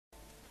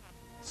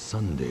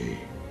Sunday.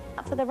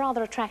 For the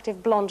rather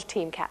attractive blonde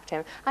team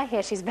captain, I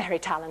hear she's very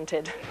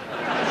talented.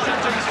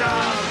 Shooting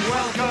stars,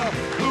 welcome,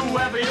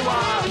 whoever you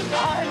are.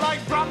 I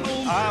like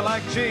brambles. I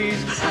like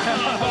cheese.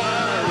 And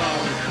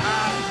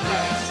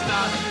let's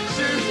start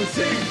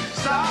shooting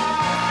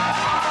stars.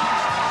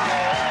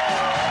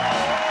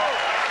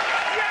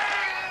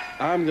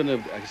 I'm going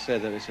to say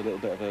that it's a little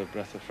bit of a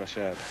breath of fresh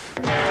air.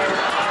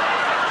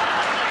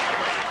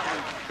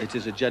 It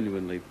is a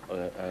genuinely,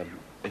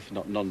 if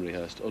not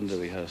non-rehearsed,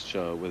 under-rehearsed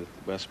show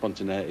where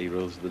spontaneity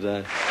rules the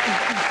day.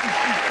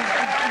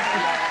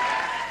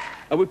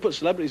 And we put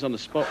celebrities on the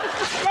spot.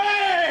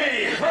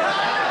 Hey!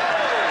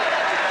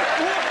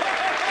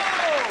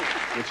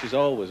 Which is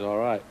always all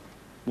right.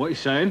 What are you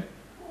saying?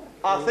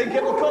 I think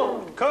it'll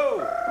come. Cool.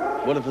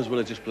 One of us will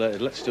have just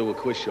blurted, let's do a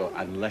quiz show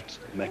and let's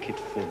make it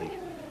funny.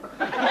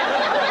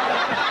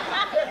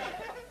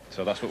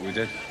 So that's what we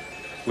did.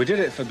 We did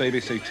it for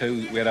BBC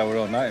Two. We had our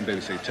own night in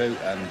BBC Two,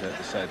 and they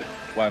said,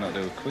 why not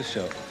do a quiz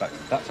show? In fact,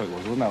 that's how it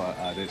was, wasn't it?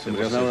 I did.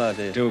 Somebody else no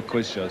idea. Do a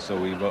quiz show, so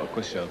we wrote a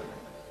quiz show.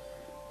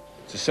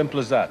 It's as simple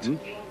as that.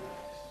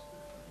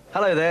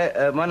 Hello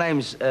there, my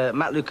name's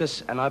Matt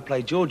Lucas, and I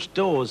play George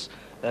Dawes,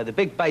 the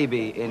big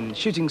baby in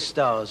Shooting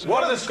Stars.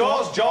 What are the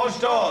scores, George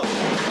Dawes?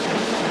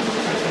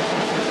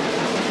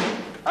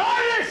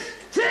 Iris!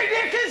 Take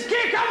Nick's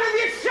cake out of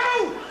your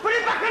shoe! Put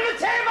it back on the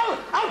table!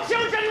 Our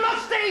children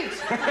must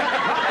eat!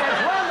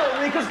 Well,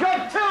 Ulrika's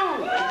got two!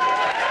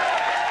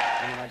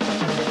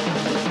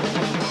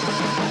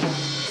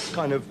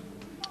 Kind of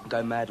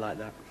go mad like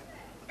that.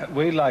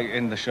 We like,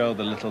 in the show,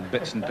 the little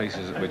bits and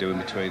pieces that we do in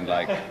between.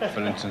 Like,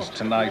 for instance,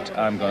 tonight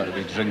I'm going to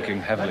be drinking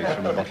heavily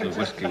from a bottle of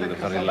whiskey with a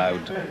very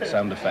loud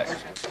sound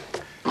effect.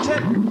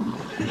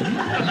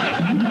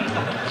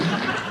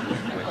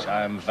 Which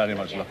I am very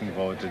much looking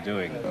forward to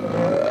doing.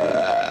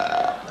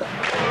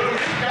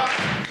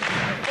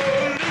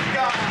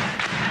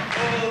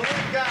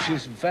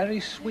 She's very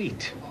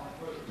sweet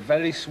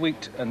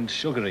and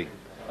sugary,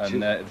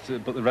 and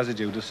but the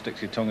residue just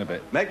sticks your tongue a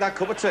bit. Make that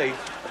cup of tea.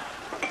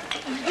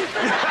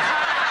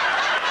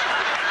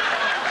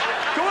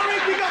 Come on,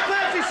 Rick, you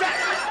got 30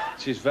 seconds.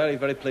 She's very,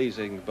 very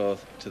pleasing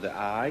both to the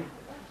eye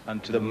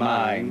and to the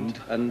mind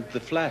and the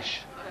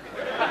flesh.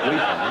 We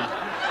find.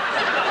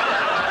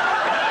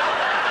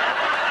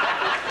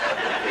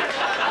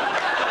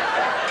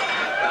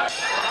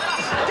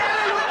 Get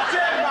him up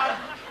there, man.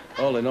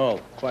 All in all,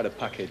 quite a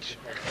package.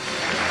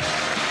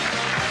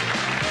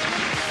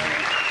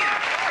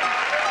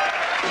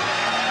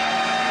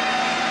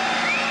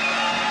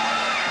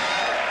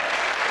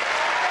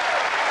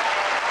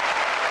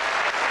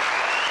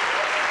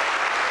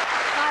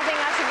 I think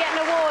I should get an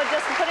award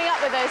just for putting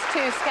up with those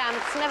two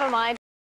scamps. Never mind.